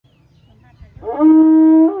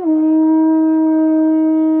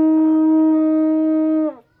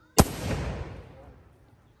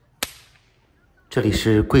这里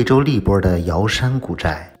是贵州荔波的瑶山古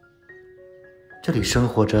寨，这里生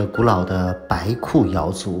活着古老的白库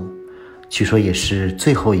瑶族，据说也是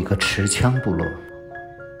最后一个持枪部落。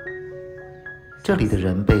这里的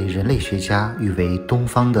人被人类学家誉为东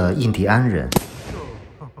方的印第安人，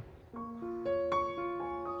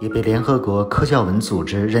也被联合国科教文组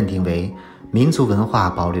织认定为民族文化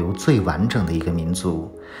保留最完整的一个民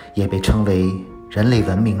族，也被称为人类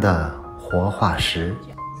文明的活化石。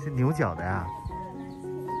是牛角的呀？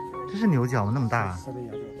这是牛角吗？那么大？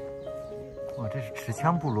哇，这是持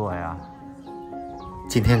枪部落呀！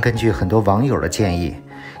今天根据很多网友的建议，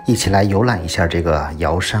一起来游览一下这个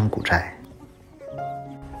瑶山古寨。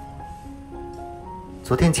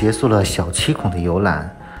昨天结束了小七孔的游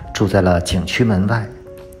览，住在了景区门外。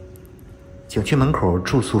景区门口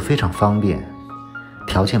住宿非常方便，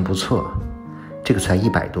条件不错，这个才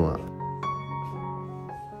100多。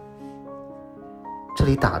这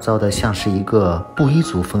里打造的像是一个布依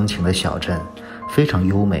族风情的小镇，非常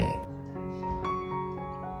优美。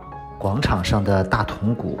广场上的大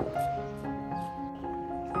铜鼓，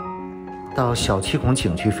到小七孔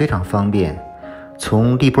景区非常方便，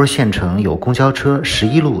从荔波县城有公交车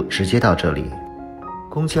11路直接到这里，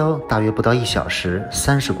公交大约不到1小时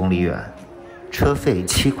，30公里远，车费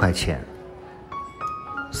7块钱。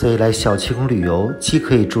所以来小七孔旅游，既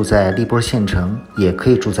可以住在荔波县城，也可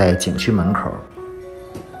以住在景区门口。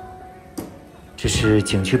这是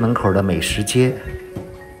景区门口的美食街，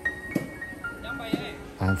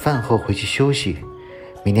晚饭后回去休息，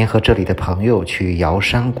明天和这里的朋友去瑶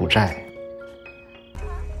山古寨。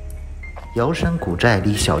瑶山古寨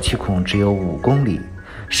离小七孔只有5公里，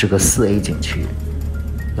是个4A 景区。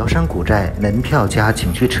瑶山古寨门票加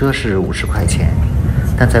景区车是50块钱，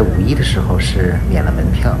但在5·1的时候是免了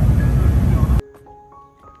门票。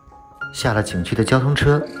下了景区的交通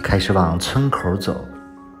车，开始往村口走。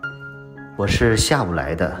我是下午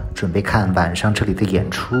来的，准备看晚上这里的演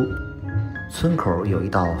出。村口有一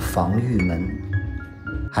道防御门，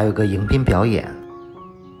还有个迎宾表演。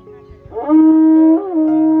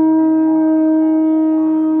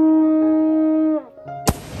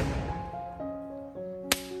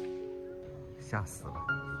吓死了！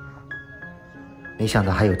没想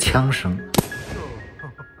到还有枪声。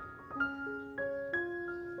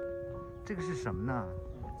这个是什么呢？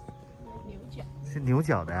牛角。是牛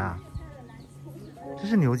角的呀？这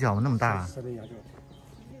是牛角吗？那么大？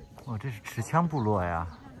哇，这是持枪部落呀！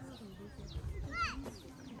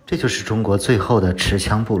这就是中国最后的持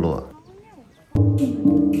枪部落。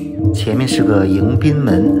前面是个迎宾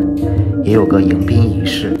门，也有个迎宾仪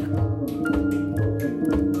式。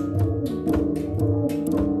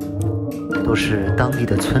都是当地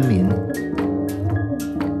的村民，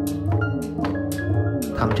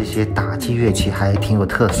他们这些打击乐器还挺有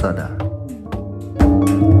特色的。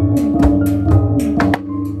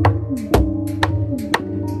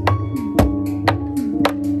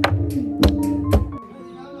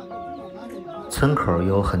村口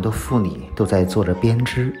有很多妇女都在做着编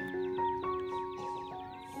织，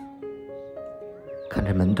看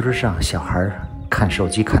着门墩上小孩看手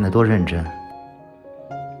机看得多认真。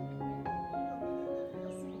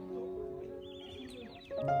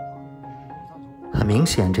很明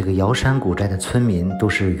显，这个瑶山古寨的村民都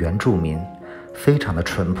是原住民，非常的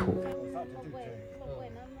淳朴。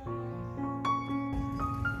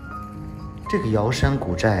这个瑶山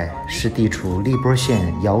古寨是地处荔波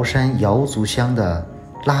县瑶山瑶族乡的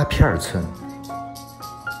拉片村。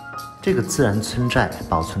这个自然村寨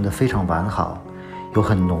保存得非常完好，有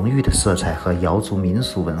很浓郁的色彩和瑶族民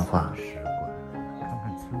俗文化。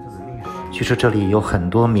据说这里有很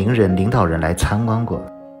多名人领导人来参观过。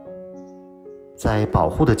在保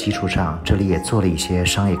护的基础上，这里也做了一些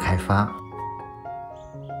商业开发。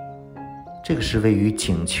这个是位于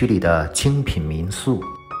景区里的精品民宿。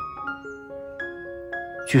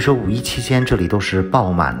据说5·1期间这里都是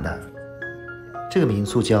爆满的。这个民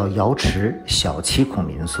宿叫瑶池小七孔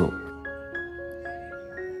民宿。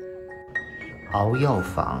熬药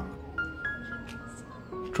坊，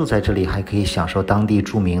住在这里还可以享受当地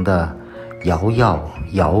著名的瑶药、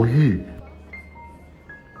瑶浴。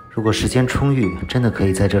如果时间充裕，真的可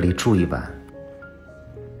以在这里住一晚。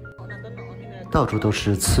到处都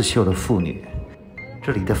是刺绣的妇女，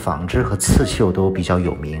这里的纺织和刺绣都比较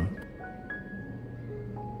有名。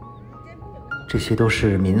这些都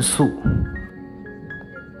是民宿。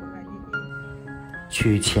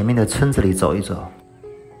去前面的村子里走一走。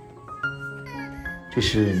这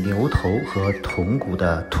是牛头和铜鼓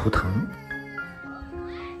的图腾。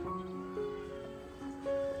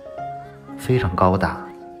非常高大。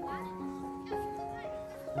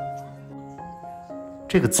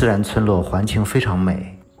这个自然村落环境非常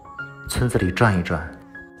美，村子里转一转，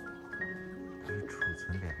可以储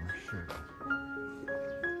存粮食。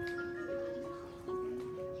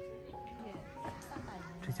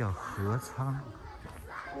这叫禾仓，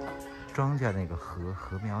庄稼那个禾，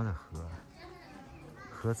禾苗的禾，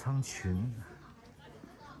禾仓群，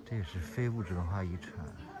这也是非物质文化遗产。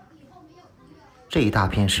这一大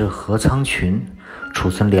片是禾仓群，储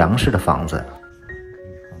存粮食的房子。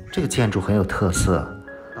这个建筑很有特色，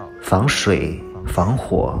防水、防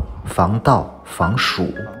火、防盗、防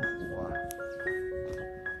暑，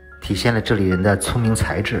体现了这里人的聪明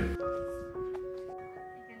才智。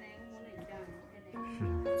是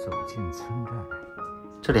走进村寨，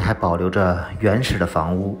这里还保留着原始的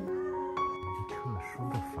房屋，特殊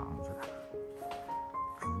的房子，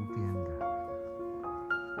竹编的。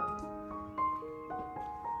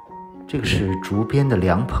这个是竹编的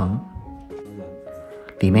凉棚，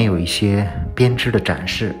里面有一些编织的展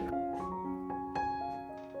示，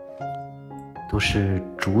都是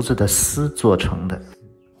竹子的丝做成的。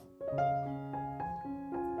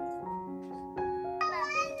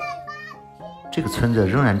这个村子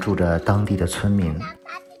仍然住着当地的村民。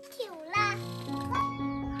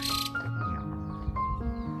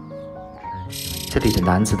这里的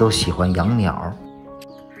男子都喜欢养鸟，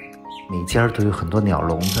每家都有很多鸟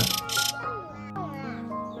笼子，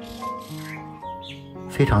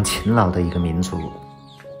非常勤劳的一个民族。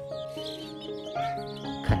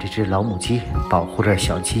看这只老母鸡保护着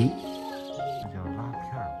小鸡，这叫拉片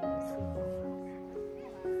村。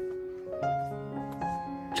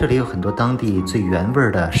这里有很多当地最原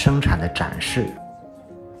味的生产的展示。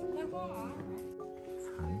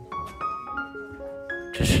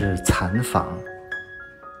这是蚕坊。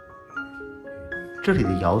这里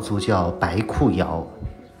的瑶族叫白裤瑶，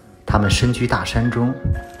他们身居大山中，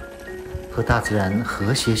和大自然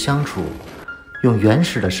和谐相处，用原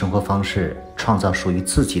始的生活方式创造属于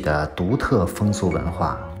自己的独特风俗文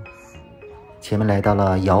化。前面来到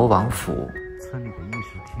了瑶王府，村里的议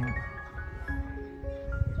事厅，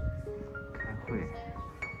开会、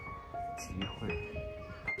集会。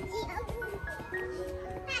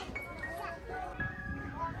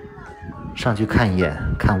上去看一眼，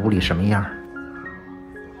看屋里什么样。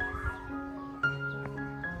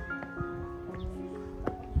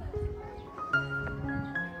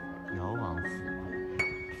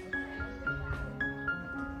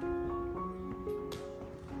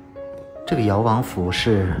这个瑶王府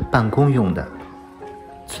是办公用的，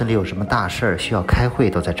村里有什么大事儿需要开会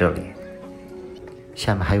都在这里。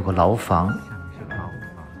下面还有个牢房，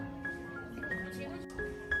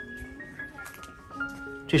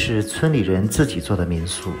这是村里人自己做的民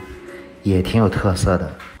宿，也挺有特色的。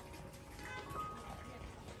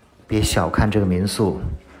别小看这个民宿，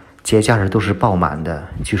节假日都是爆满的，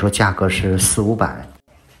据说价格是400-500。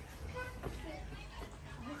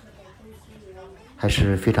还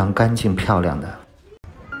是非常干净漂亮的。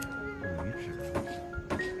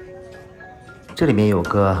这里面有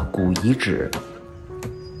个古遗址，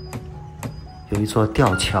有一座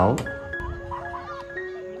吊桥，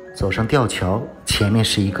走上吊桥，前面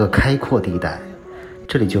是一个开阔地带，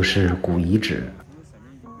这里就是古遗址。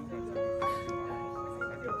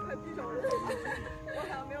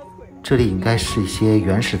这里应该是一些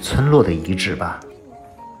原始村落的遗址吧。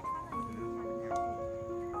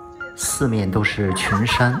四面都是群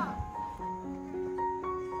山，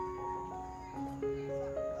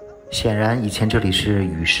显然以前这里是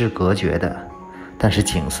与世隔绝的，但是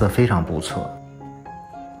景色非常不错。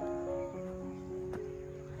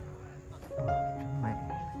真美！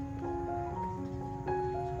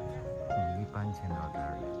你搬迁到这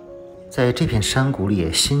儿，在这片山谷里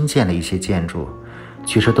也新建了一些建筑，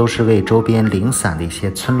据说都是为周边零散的一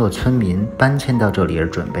些村落村民搬迁到这里而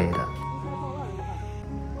准备的。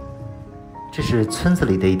这是村子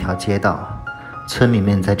里的一条街道，村民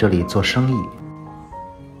们在这里做生意，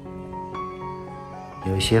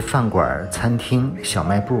有一些饭馆、餐厅、小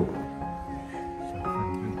卖部。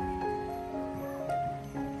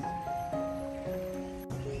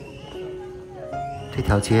这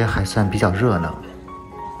条街还算比较热闹。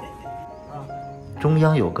中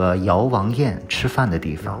央有个瑶王宴吃饭的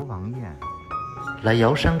地方，来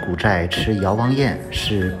瑶山古寨吃瑶王宴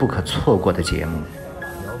是不可错过的节目。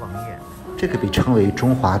这个被称为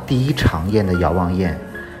中华第一长宴的瑶王宴，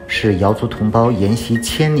是瑶族同胞沿袭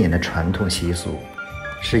1000年的传统习俗，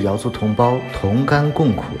是瑶族同胞同甘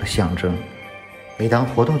共苦的象征。每当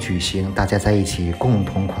活动举行，大家在一起共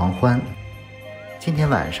同狂欢。今天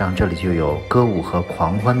晚上这里就有歌舞和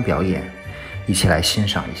狂欢表演，一起来欣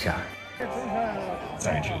赏一下。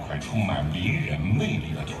在这块充满迷人魅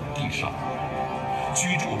力的土地上，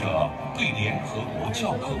居住着被联合国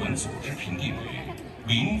教科文组织评定为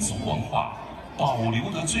民族文化保留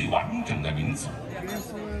得最完整的民族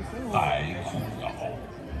——白库瑶。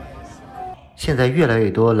现在越来越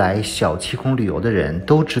多来小七孔旅游的人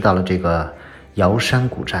都知道了这个瑶山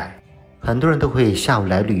古寨，很多人都会下午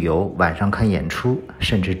来旅游，晚上看演出，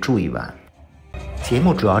甚至住一晚。节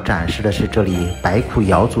目主要展示的是这里白库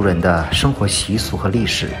瑶族人的生活习俗和历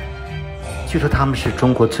史。据说他们是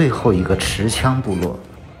中国最后一个持枪部落。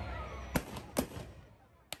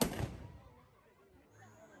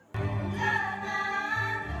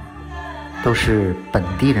都是本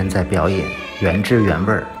地人在表演，原汁原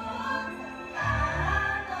味儿。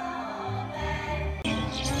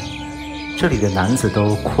这里的男子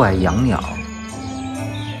都酷爱养鸟，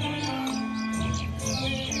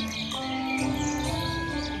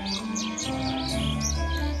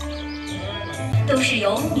都是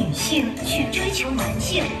由女性去追求男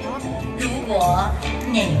性。如果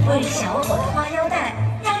哪位小伙的花腰带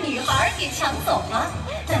让女孩给抢走了，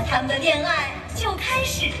那他们的恋爱就开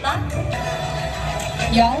始了。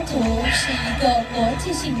瑶族是一个国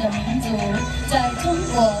际性的民族，在中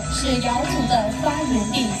国是瑶族的发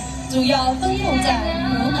源地，主要分布在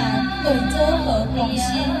湖南、贵州和广西。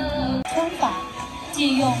穿法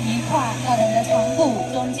即用一块漂亮的长布，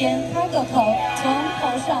中间开个口，从头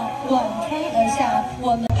上贯穿而下，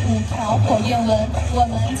我们5条火焰纹，我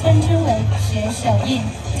们称之为血手印。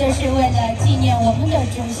这是为了纪念我们的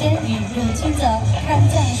祖先与入侵者抗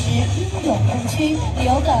战时英勇不屈，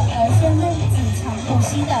流的儿孙们自强不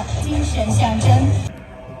息的精神象征。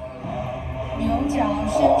牛角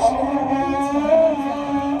是石汉的以前牛角，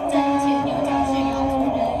在以前牛角是瑶族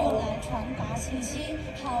人用来传达信息、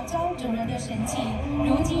号召主人的神器，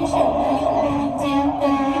如今是我们用来民间更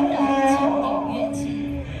优的庆典乐器。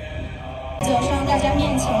走上大家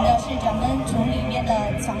面前的是咱们族里面的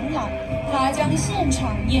长老，他将现场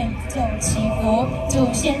念咒祈福，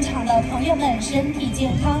祝现场的朋友们身体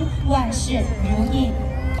健康，万事如意。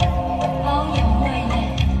包养会，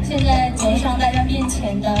现在走上大家面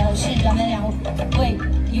前的是咱们2位，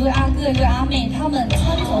一位阿哥，一位阿妹，他们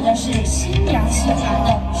穿着的是新娘新郎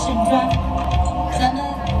的盛装。咱们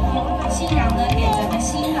新娘呢给咱们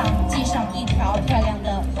新郎系上一条漂亮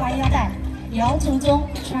的花腰带。瑶族中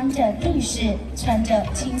穿着历史，穿着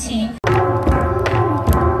亲情。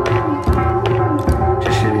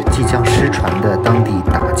这是即将失传的当地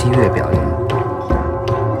打击乐表演。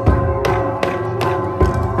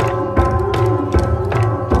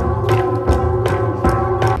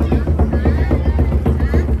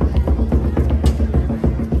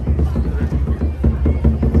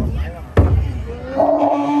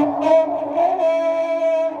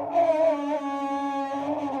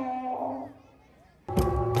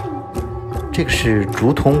这个是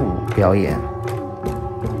竹筒舞表演，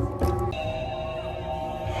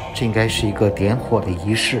这应该是一个点火的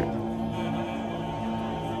仪式。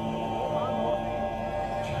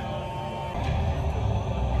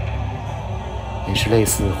也是类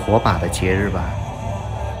似火把的节日吧。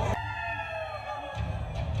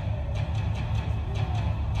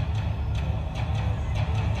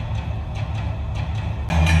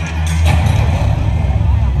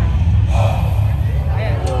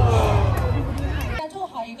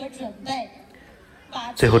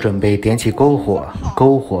最后准备点起篝火，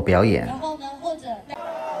篝火表演。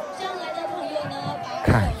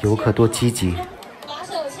看游客多积极，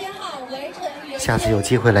下次有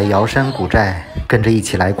机会来瑶山古寨，跟着一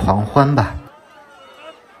起来狂欢吧。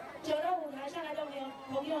走到舞台上来的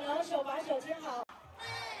朋友呢，手把手牵好。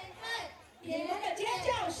你们的尖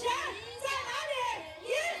叫声在哪里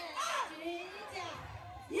？1、2，举脚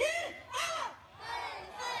，1、2，3。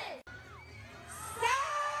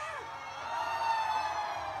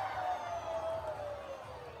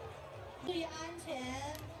注意安全，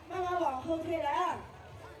慢慢往后退来啊！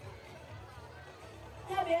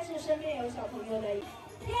特别是身边有小朋友的，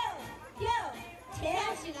跳，前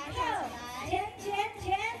起来，前，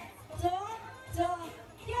走，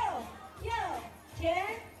跳，前。